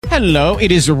Hello,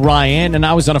 it is Ryan, and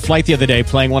I was on a flight the other day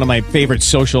playing one of my favorite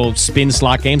social spin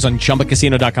slot games on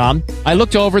ChumbaCasino.com. I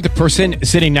looked over at the person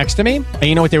sitting next to me, and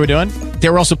you know what they were doing? They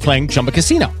were also playing Chumba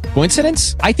Casino.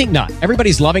 Coincidence? I think not.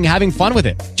 Everybody's loving having fun with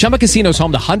it. Chumba Casino is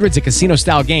home to hundreds of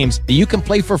casino-style games that you can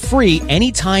play for free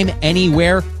anytime,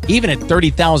 anywhere, even at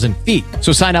 30,000 feet.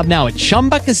 So sign up now at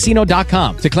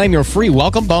ChumbaCasino.com to claim your free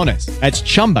welcome bonus. That's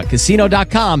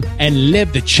ChumbaCasino.com and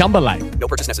live the Chumba life. No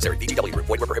purchase necessary. VGW. Void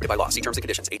where prohibited by law. See terms and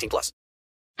conditions. 18+.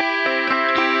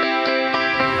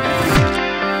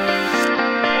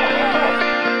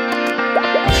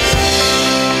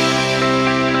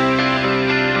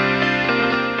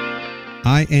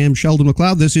 I am Sheldon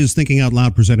McLeod. This is Thinking Out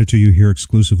Loud, presented to you here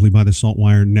exclusively by the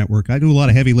Saltwire Network. I do a lot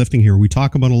of heavy lifting here. We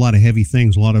talk about a lot of heavy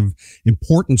things, a lot of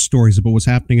important stories about what's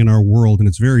happening in our world, and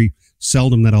it's very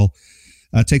seldom that I'll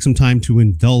take some time to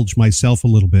indulge myself a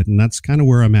little bit, and that's kind of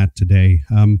where I'm at today.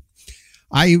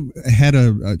 I had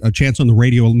a chance on the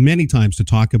radio many times to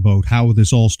talk about how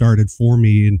this all started for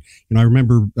me, and I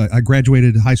remember I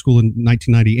graduated high school in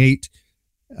 1998.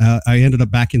 I ended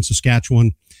up back in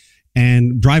Saskatchewan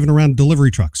and driving around delivery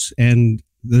trucks. And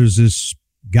there's this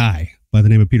guy by the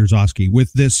name of Peter Zosky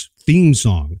with this theme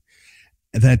song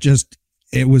that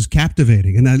it was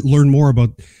captivating. And I learned more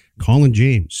about Colin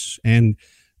James and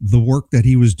the work that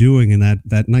he was doing in that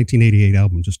 1988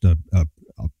 album, just a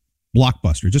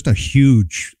blockbuster, just a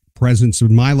huge presence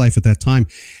in my life at that time.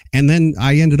 And then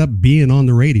I ended up being on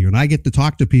the radio, and I get to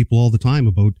talk to people all the time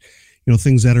about,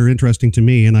 things that are interesting to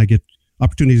me. And I get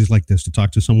opportunities like this to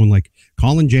talk to someone like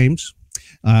Colin James,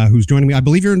 who's joining me. I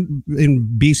believe you're in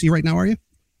BC right now, are you?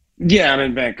 Yeah, I'm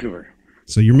in Vancouver.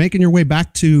 So you're making your way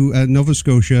back to Nova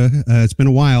Scotia. It's been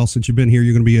a while since you've been here.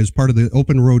 You're going to be as part of the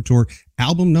Open Road Tour,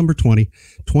 album number 20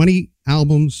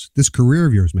 albums, this career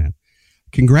of yours, man.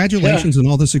 Congratulations on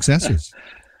all the successes.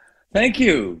 Thank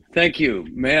you.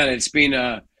 Man, it's been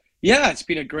a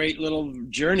great little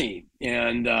journey,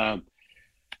 and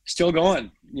still going.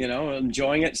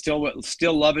 Enjoying it,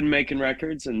 still loving making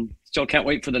records, and still can't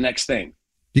wait for the next thing. Do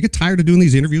you get tired of doing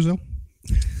these interviews though?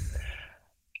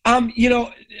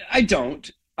 I don't.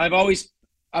 I've always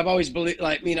believed,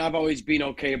 I've always been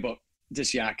okay about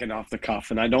just yakking off the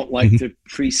cuff, and I don't like to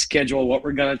pre-schedule what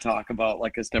we're going to talk about.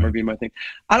 Like, it's never been my thing.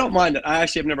 I don't mind it. I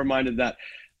actually have never minded that.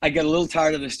 I get a little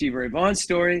tired of the Stevie Ray Vaughan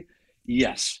story.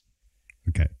 Yes.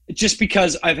 Okay. Just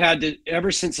because I've had to,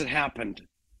 ever since it happened.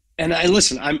 And I'm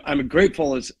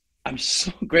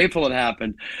so grateful it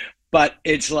happened, but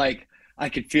it's like, I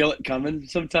could feel it coming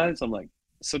sometimes. I'm like,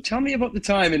 so tell me about the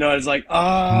time, it's like,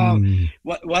 why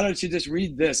don't you just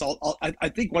read this? I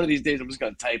think one of these days I'm just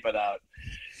going to type it out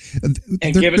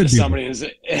and give it to somebody.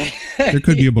 There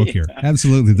could be a book here.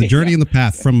 Absolutely. The journey and the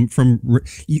path from,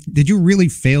 did you really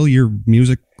fail your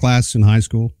music class in high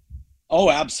school? Oh,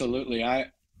 absolutely.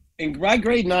 In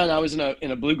grade 9, I was in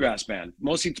a bluegrass band,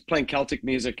 mostly playing Celtic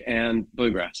music and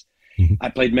bluegrass. Mm-hmm. I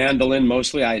played mandolin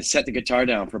mostly. I set the guitar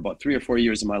down for about 3 or 4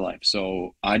 years of my life.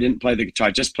 So I didn't play the guitar,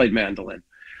 I just played mandolin.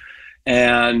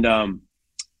 And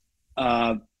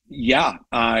I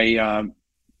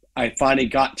finally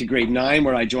got to grade 9,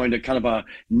 where I joined a kind of a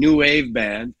new wave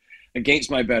band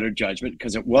against my better judgment,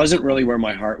 because it wasn't really where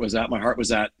my heart was at. My heart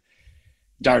was at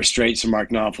Dire Straits and Mark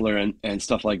Knopfler and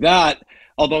stuff like that.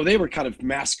 Although they were kind of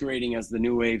masquerading as the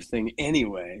new wave thing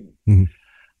anyway. Mm-hmm.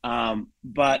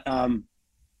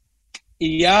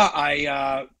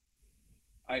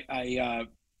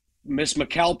 Miss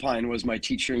McAlpine was my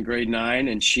teacher in grade 9,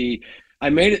 and I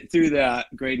made it through that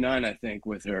grade 9, I think,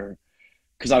 with her,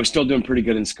 because I was still doing pretty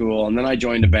good in school. And then I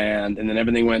joined a band, and then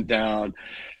everything went down.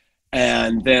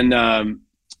 And then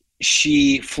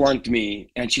she flunked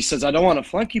me, and she says, I don't want to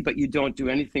flunk you, but you don't do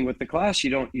anything with the class.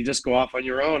 You just go off on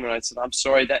your own. And I said, I'm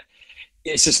sorry, that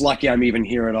it's just lucky I'm even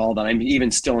here at all, that I'm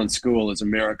even still in school is a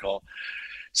miracle.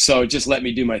 So just let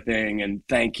me do my thing, and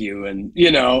thank you. And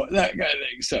that kind of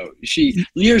thing. So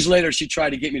years later, she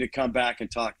tried to get me to come back and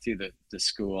talk to the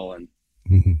school, and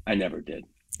I never did.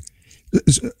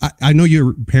 I know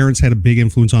your parents had a big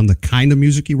influence on the kind of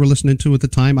music you were listening to at the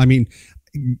time. I mean,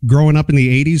 growing up in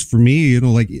the 80s, for me,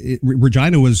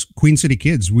 Regina was Queen City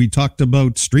Kids. We talked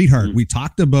about Streetheart. Mm-hmm. We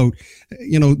talked about,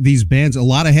 these bands, a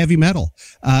lot of heavy metal.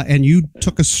 And you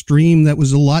took a stream that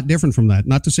was a lot different from that.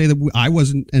 Not to say that I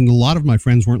wasn't, and a lot of my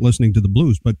friends weren't listening to the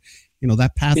blues, but,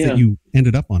 that path that you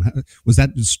ended up on, was that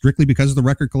strictly because of the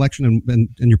record collection and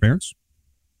your parents?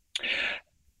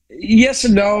 Yes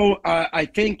and no. I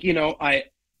think,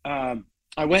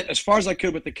 I went as far as I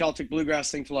could with the Celtic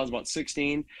bluegrass thing till I was about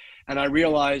 16. And I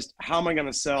realized, how am I going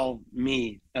to sell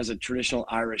me as a traditional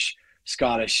Irish,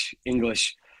 Scottish,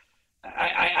 English?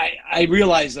 I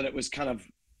realized that it was kind of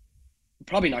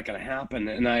probably not going to happen.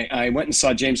 And I went and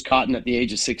saw James Cotton at the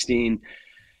age of 16.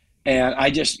 And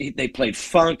they played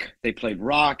funk, they played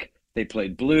rock, they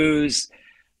played blues,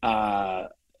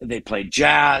 they played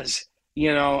jazz,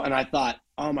 and I thought,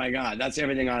 oh my God, that's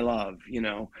everything I love,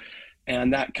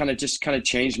 and that kind of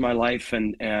changed my life.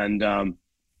 And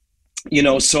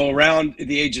so around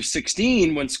the age of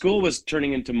 16, when school was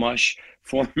turning into mush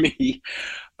for me,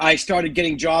 I started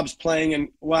getting jobs playing. And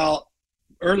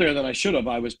earlier than I should have,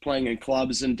 I was playing in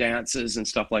clubs and dances and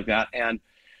stuff like that. And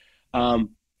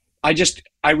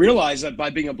I realized that by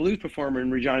being a blues performer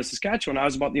in Regina, Saskatchewan, I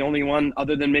was about the only one,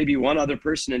 other than maybe one other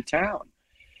person in town.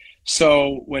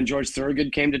 So when George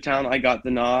Thorogood came to town, I got the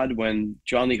nod. When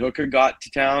John Lee Hooker got to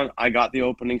town, I got the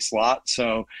opening slot.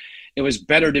 So it was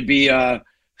better to be a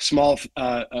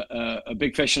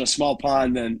big fish in a small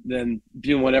pond than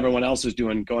doing what everyone else was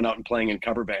doing, going out and playing in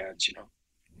cover bands.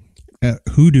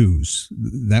 Hoodoos.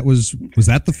 Was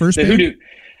that the first band?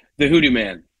 The Hoodoo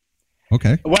Man.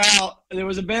 Okay. Well, there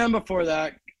was a band before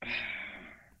that.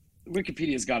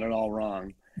 Wikipedia's got it all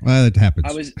wrong. Well, it happens.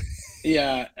 I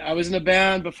was in a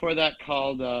band before that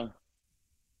called I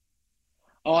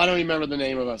don't remember the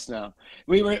name of us now.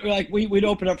 We were we'd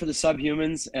open up for the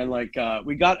Subhumans, and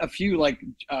we got a few,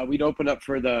 we'd open up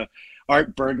for the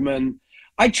Art Bergman.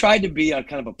 I tried to be a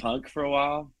kind of a punk for a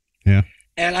while. Yeah.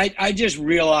 And I just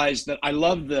realized that I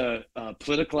love the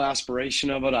political aspiration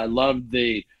of it. I love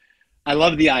the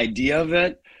idea of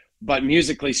it, but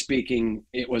musically speaking,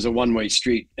 it was a one-way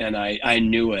street, and I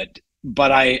knew it.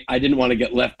 But I didn't want to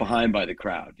get left behind by the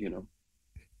crowd,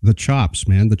 The chops,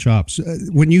 man, the chops.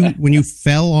 When you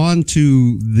fell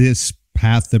onto this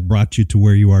path that brought you to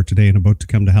where you are today and about to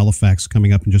come to Halifax,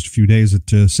 coming up in just a few days at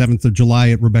 7th of July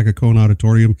at Rebecca Cohen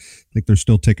Auditorium. I think there's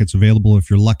still tickets available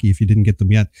if you're lucky, if you didn't get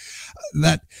them yet.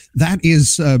 That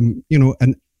is, an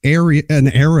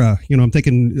era, I'm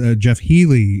thinking Jeff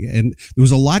Healey, and there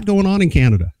was a lot going on in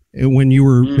Canada when you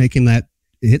were hitting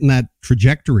that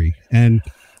trajectory, and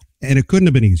it couldn't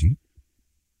have been easy.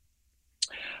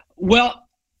 Well,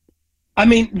 I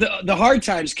mean, the hard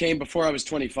times came before I was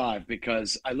 25,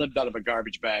 because I lived out of a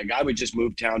garbage bag. I would just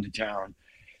move town to town.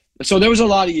 So there was a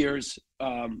lot of years,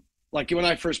 like when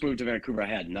I first moved to Vancouver, I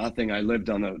had nothing. I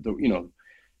lived on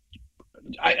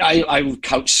I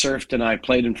couch surfed, and I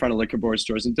played in front of liquor board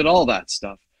stores and did all that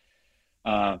stuff.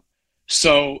 But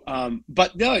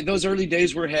no, those early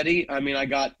days were heady. I mean, I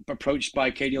got approached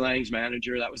by Katie Lang's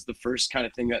manager. That was the first kind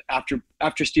of thing that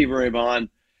after Stevie Ray Vaughan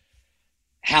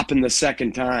happened the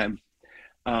second time.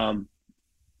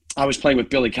 I was playing with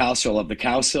Billy Cowsill of the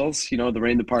Cowsills, the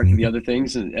Rain, the Park, and the other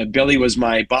things. And Billy was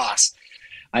my boss.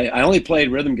 I only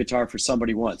played rhythm guitar for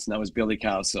somebody once, and that was Billy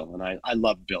Cowsill. And I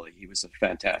loved Billy. He was a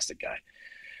fantastic guy.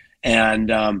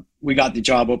 And we got the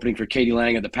job opening for Katie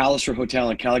Lang at the Palliser Hotel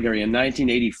in Calgary in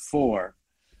 1984.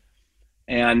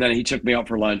 And then he took me out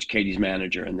for lunch, Katie's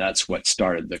manager, and that's what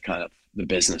started the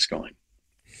business going.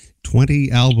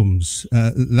 20 albums.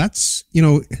 That's,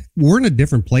 we're in a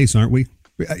different place, aren't we?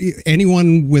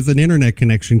 Anyone with an internet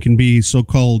connection can be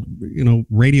so-called,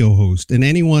 radio host, and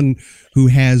anyone who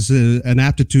has an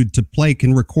aptitude to play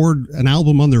can record an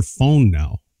album on their phone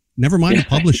now. Never mind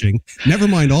publishing, never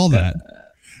mind all that.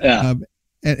 Yeah.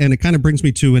 And it kind of brings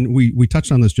me to, and we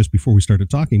touched on this just before we started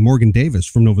talking, Morgan Davis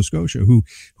from Nova Scotia,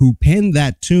 who penned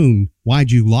that tune, Why'd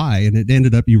You Lie? And it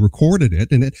ended up, you recorded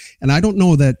it. And I don't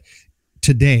know that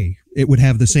today it would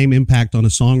have the same impact on a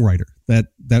songwriter that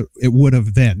it would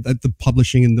have then, that the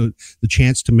publishing and the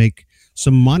chance to make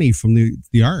some money from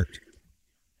the art.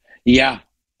 Yeah.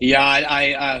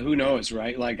 I who knows,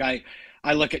 right? Like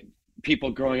I look at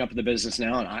people growing up in the business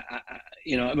now, and I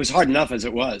it was hard enough as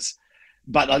it was,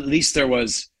 but at least there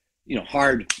was,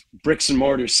 hard bricks and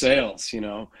mortar sales,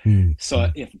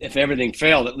 So if everything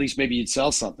failed, at least maybe you'd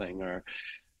sell something. Or,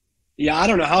 I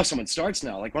don't know how someone starts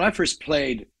now. Like when I first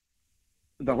played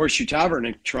the Horseshoe Tavern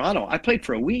in Toronto, I played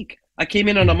for a week. I came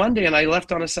in on a Monday and I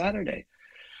left on a Saturday.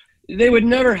 They would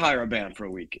never hire a band for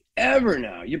a week, ever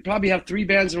now. You'd probably have 3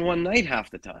 bands in one night half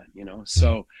the time,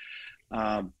 So,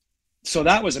 so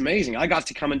that was amazing. I got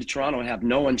to come into Toronto and have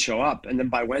no one show up. And then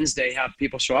by Wednesday have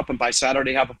people show up, and by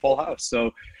Saturday have a full house.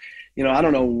 So, I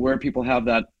don't know where people have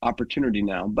that opportunity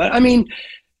now. But I mean,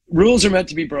 rules are meant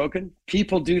to be broken.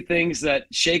 People do things that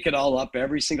shake it all up.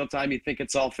 Every single time you think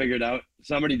it's all figured out,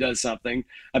 somebody does something,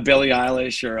 a Billie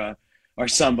Eilish or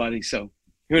somebody. So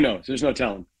who knows? There's no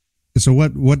telling. So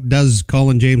what does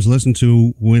Colin James listen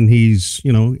to when he's,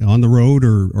 on the road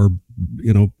or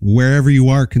wherever you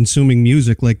are consuming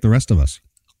music like the rest of us?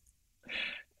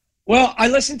 Well, I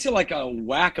listen to like a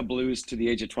whack of blues to the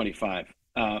age of 25.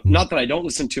 Not that I don't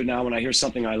listen to it now. When I hear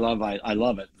something I love, I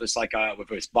love it. It's like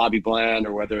whether it's Bobby Bland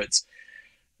or whether it's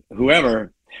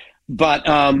whoever. But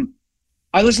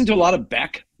I listen to a lot of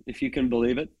Beck, if you can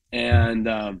believe it. And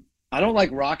I don't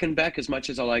like rock and Beck as much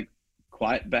as I like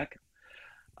quiet Beck.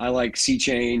 I like Sea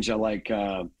Change. I like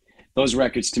those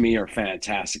records. To me are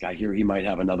fantastic. I hear he might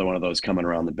have another one of those coming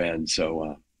around the bend.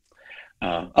 So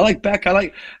I like Beck. I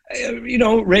like,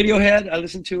 Radiohead. I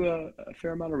listen to a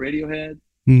fair amount of Radiohead.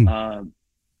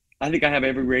 I think I have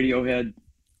every Radiohead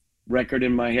record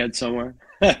in my head somewhere.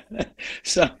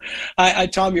 So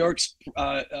Tom York's,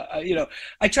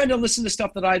 I try to listen to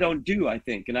stuff that I don't do, I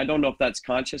think. And I don't know if that's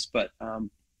conscious, but,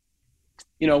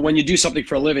 when you do something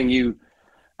for a living, you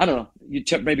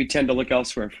maybe tend to look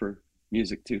elsewhere for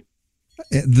music too.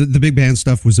 The big band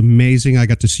stuff was amazing. I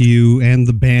got to see you and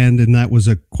the band, and that was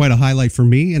quite a highlight for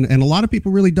me. And a lot of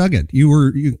people really dug it.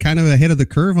 You kind of ahead of the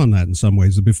curve on that in some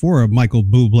ways. Before Michael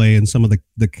Bublé and some of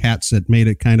the cats that made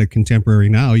it kind of contemporary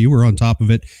now, you were on top of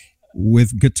it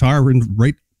with guitar and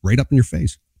right up in your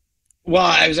face. Well,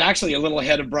 I was actually a little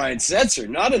ahead of Brian Setzer,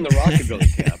 not in the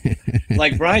rockabilly camp.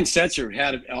 Like Brian Setzer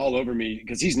had it all over me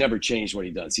because he's never changed what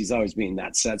he does. He's always been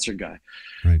that Setzer guy.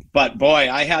 Right. But boy,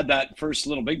 I had that first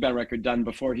Little Big Band record done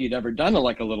before he'd ever done a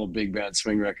Little Big Band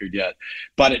swing record yet.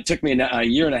 But it took me a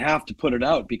year and a half to put it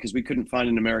out because we couldn't find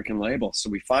an American label. So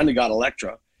we finally got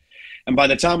Elektra. And by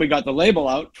the time we got the label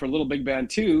out for Little Big Band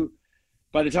 2,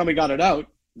 by the time we got it out,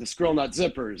 the Squirrel Nut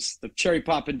Zippers, the Cherry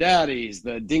Poppin' Daddies,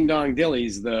 the Ding Dong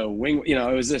Dillies, the Wing,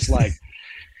 it was just like,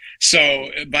 so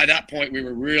by that point we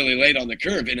were really late on the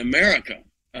curve in America,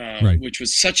 right. Which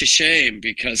was such a shame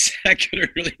because that could have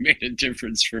really made a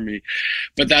difference for me.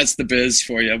 But that's the biz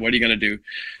for you. What are you going to do?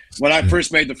 When I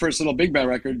first made the first Little Big Band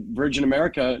record, Virgin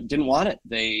America didn't want it.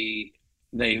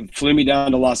 They flew me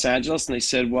down to Los Angeles and they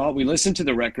said, well, we listened to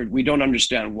the record. We don't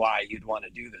understand why you'd want to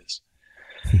do this.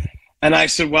 And I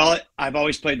said, well, I've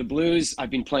always played the blues.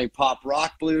 I've been playing pop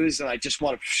rock blues, and I just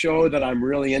want to show that I'm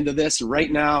really into this. And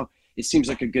right now, it seems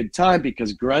like a good time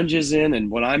because grunge is in, and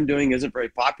what I'm doing isn't very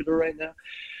popular right now.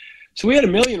 So we had a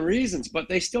million reasons, but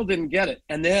they still didn't get it.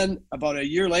 And then about a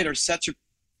year later, Setzer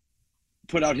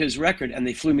put out his record, and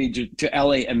they flew me to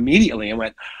LA immediately and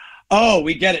went, oh,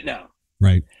 we get it now.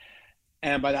 Right.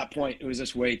 And by that point, it was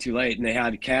just way too late. And they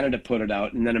had Canada put it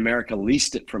out, and then America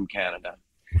leased it from Canada.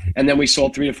 And then we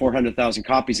sold 300,000 to 400,000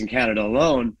 copies in Canada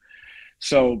alone.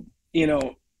 So,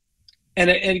 and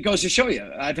it goes to show you,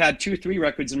 I've had 2-3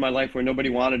 records in my life where nobody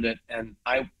wanted it. And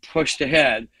I pushed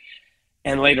ahead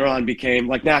and later on became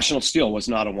like National Steel was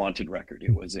not a wanted record.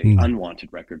 It was an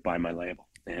unwanted record by my label.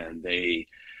 And they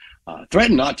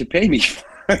threatened not to pay me for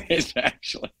it,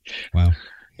 actually. Wow.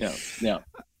 Yeah.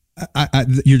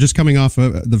 You're just coming off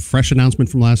the fresh announcement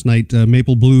from last night,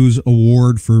 Maple Blues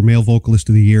Award for Male Vocalist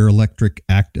of the Year, Electric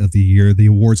Act of the Year. The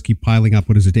awards keep piling up.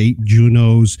 What is it? 8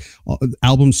 Junos,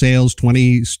 album sales,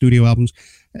 20 studio albums.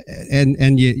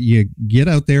 And you get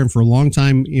out there, and for a long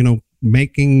time,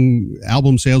 making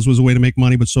album sales was a way to make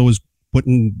money, but so was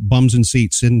putting bums in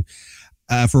seats. And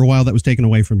for a while that was taken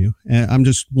away from you. I'm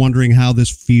just wondering how this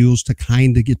feels to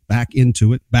kind of get back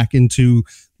into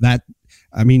that.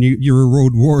 I mean, you're a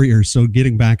road warrior, so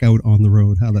getting back out on the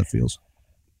road, how that feels.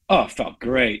 Oh, it felt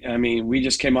great. I mean, we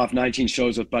just came off 19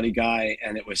 shows with Buddy Guy,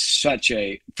 and it was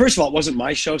first of all, it wasn't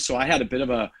my show, so I had a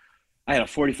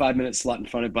 45-minute slot in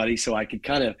front of Buddy, so I could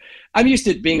I'm used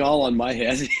to it being all on my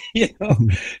head,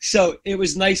 So it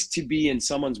was nice to be in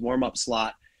someone's warm-up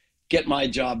slot, get my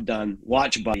job done,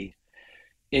 watch Buddy,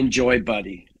 enjoy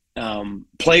Buddy.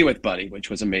 Play with Buddy, which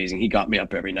was amazing. He got me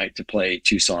up every night to play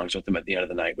 2 songs with him at the end of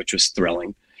the night, which was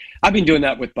thrilling. I've been doing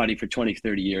that with Buddy for 20,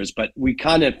 30 years, but we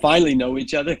kind of finally know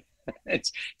each other.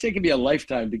 It's taken me a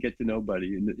lifetime to get to know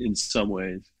Buddy in some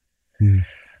ways. Mm.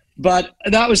 But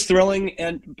that was thrilling.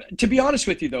 And to be honest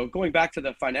with you, though, going back to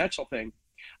the financial thing,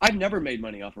 I've never made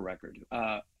money off a record,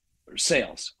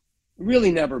 sales.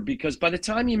 Really never, because by the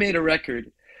time you made a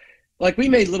record, like we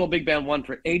made Little Big Band 1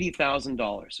 for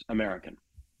 $80,000 American.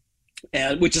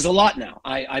 And which is a lot now.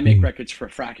 I make records for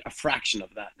a fraction of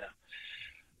that now.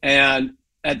 And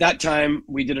at that time,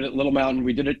 we did it at Little Mountain.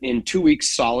 We did it in 2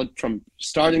 weeks solid, from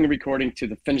starting the recording to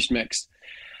the finished mix.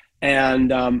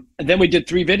 And then we did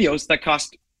 3 videos that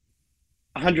cost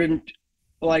the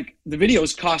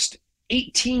videos cost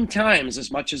 18 times as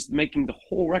much as making the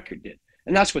whole record did.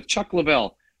 And that's with Chuck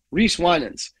Leavell, Reese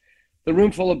Winans, The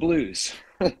Room Full of Blues.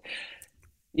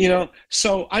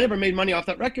 So I never made money off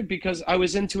that record because I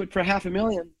was into it for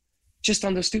 $500,000 just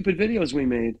on the stupid videos we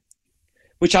made,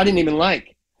 which I didn't even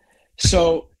like.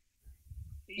 So,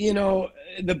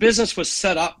 the business was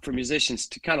set up for musicians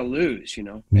to kind of lose,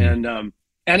 and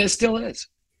it still is.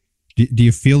 Do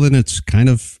you feel that it's kind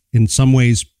of, in some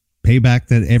ways, payback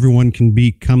that everyone can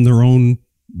become their own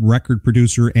record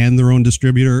producer and their own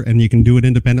distributor, and you can do it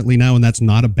independently now, and that's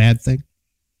not a bad thing?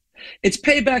 It's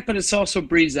payback, but it's also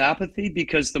breeds apathy,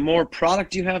 because the more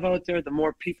product you have out there, the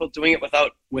more people doing it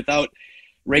without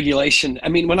regulation. I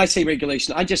mean, when I say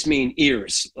regulation, I just mean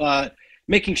ears,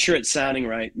 making sure it's sounding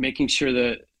right, making sure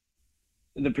the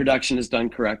production is done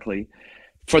correctly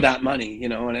for that money,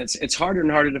 and it's harder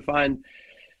and harder to find.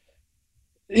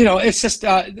 It's just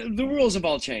the rules have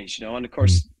all changed, and of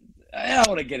course, I don't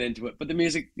want to get into it, but the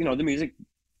music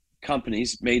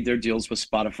companies made their deals with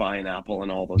Spotify and Apple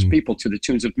and all those people to the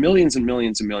tunes of millions and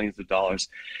millions and millions of dollars.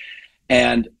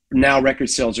 And now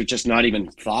record sales are just not even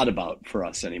thought about for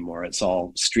us anymore. It's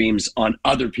all streams on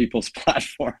other people's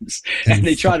platforms. And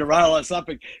they try to rile us up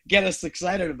and get us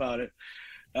excited about it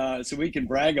so we can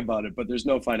brag about it, but there's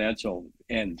no financial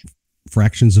end.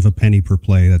 Fractions of a penny per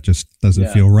play. That just doesn't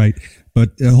feel right.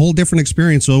 But a whole different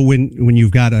experience. So when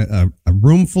you've got a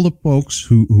room full of folks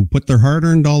who put their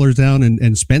hard-earned dollars down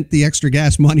and spent the extra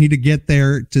gas money to get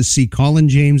there to see Colin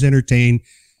James entertain,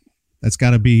 that's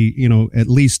got to be, at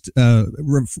least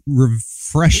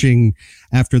refreshing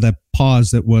after that pause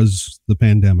that was the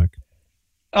pandemic.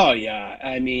 Oh, yeah.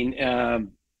 I mean,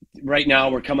 right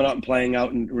now we're coming out and playing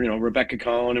out in, Rebecca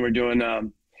Cohn, and we're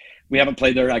doing we haven't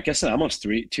played there, I guess, in almost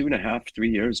 2.5, 3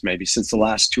 years maybe since the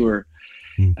last tour.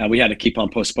 We had to keep on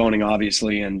postponing,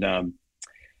 obviously, and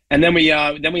then we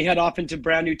head off into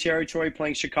brand new territory,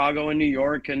 playing Chicago and New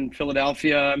York and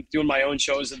Philadelphia. I'm doing my own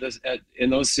shows in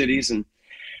those cities, and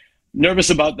nervous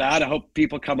about that. I hope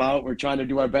people come out. We're trying to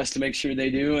do our best to make sure they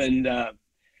do, and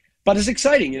but it's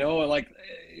exciting, like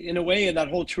in a way. That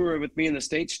whole tour with me in the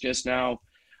States just now,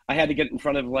 I had to get in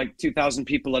front of like 2,000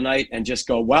 people a night and just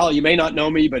go, well, you may not know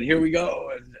me, but here we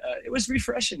go. And it was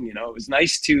refreshing. It was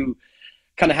nice to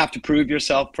kind of have to prove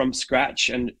yourself from scratch.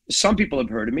 And some people have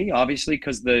heard of me, obviously,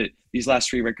 because these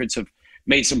last 3 records have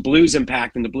made some blues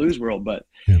impact in the blues world. But,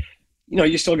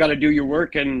 you still got to do your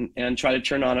work and try to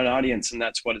turn on an audience. And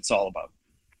that's what it's all about.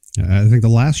 I think the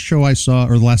last show I saw,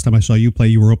 or the last time I saw you play,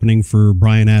 you were opening for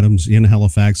Bryan Adams in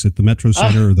Halifax at the Metro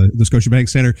Center or the Scotiabank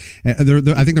Center. I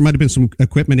think there might have been some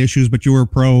equipment issues, but you were a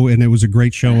pro, and it was a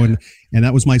great show. And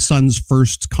that was my son's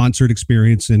first concert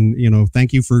experience. And,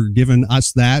 thank you for giving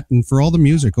us that and for all the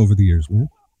music over the years, man.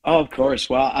 Oh, of course.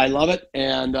 Well, I love it.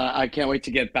 And I can't wait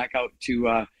to get back out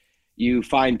to you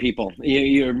fine people,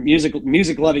 you're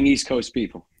music-loving East Coast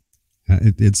people.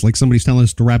 It's like somebody's telling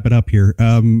us to wrap it up here.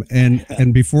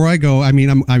 And before I go, I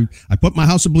mean, I put my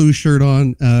House of Blues shirt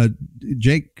on.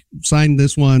 Jake signed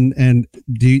this one, and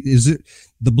is it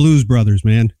the Blues Brothers,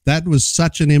 man? That was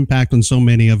such an impact on so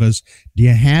many of us. Do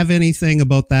you have anything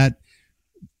about that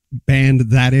band,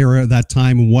 that era, that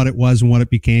time, and what it was and what it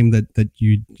became that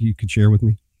you could share with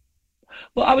me?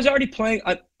 Well, I was already playing.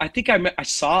 I think I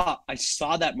saw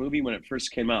that movie when it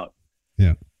first came out.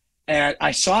 Yeah. And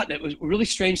I saw it, and it was a really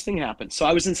strange thing happened. So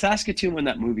I was in Saskatoon when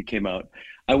that movie came out.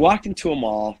 I walked into a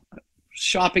mall,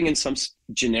 shopping in some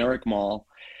generic mall,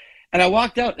 and I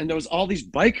walked out, and there was all these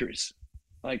bikers,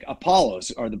 like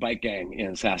Apollos are the bike gang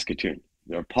in Saskatoon.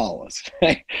 They're Apollos.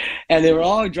 And they were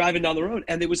all driving down the road,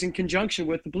 and it was in conjunction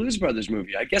with the Blues Brothers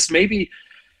movie. I guess maybe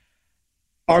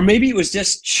it was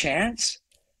just chance,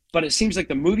 but it seems like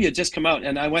the movie had just come out,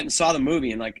 and I went and saw the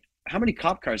movie, and like, how many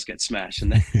cop cars get smashed?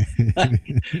 And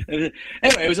anyway,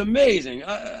 it was amazing.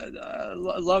 I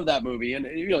love that movie, and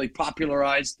it really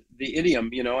popularized the idiom,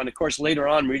 And of course, later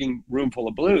on, reading Room Full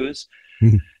of Blues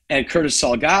and Curtis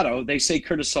Salgado, they say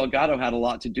Curtis Salgado had a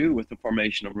lot to do with the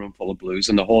formation of Room Full of Blues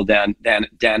and the whole Dan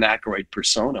Aykroyd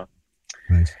persona.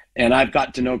 Nice. And I've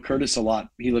got to know Curtis a lot.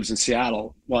 He lives in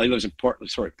Seattle. Well, he lives in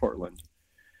Portland.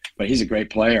 But he's a great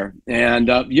player.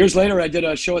 And years later, I did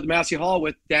a show at the Massey Hall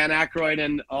with Dan Aykroyd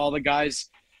and all the guys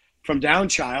from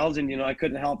Downchild. And, I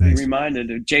couldn't help be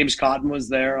reminded. James Cotton was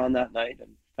there on that night. And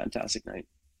fantastic night.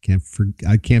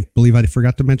 I can't believe I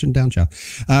forgot to mention Downchild.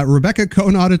 Rebecca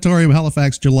Cohn Auditorium,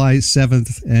 Halifax, July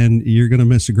 7th. And you're going to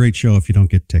miss a great show if you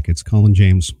don't get tickets. Colin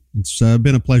James, it's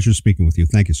been a pleasure speaking with you.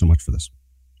 Thank you so much for this.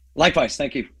 Likewise.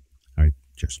 Thank you. All right.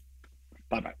 Cheers.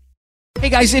 Bye-bye. Hey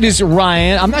guys, it is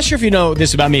Ryan. I'm not sure if you know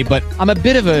this about me, but I'm a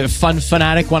bit of a fun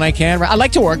fanatic when I can. I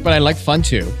like to work, but I like fun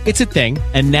too. It's a thing.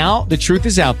 And now the truth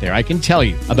is out there. I can tell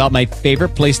you about my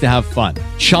favorite place to have fun.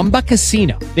 Chumba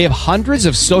Casino. They have hundreds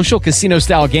of social casino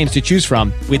style games to choose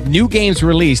from with new games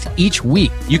released each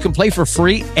week. You can play for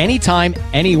free anytime,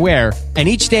 anywhere. And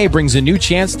each day brings a new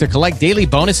chance to collect daily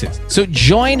bonuses. So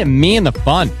join me in the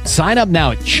fun. Sign up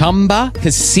now at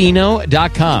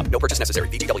ChumbaCasino.com. No purchase necessary.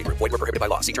 VGW Group. Void where prohibited by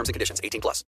law. See terms and conditions. 18+.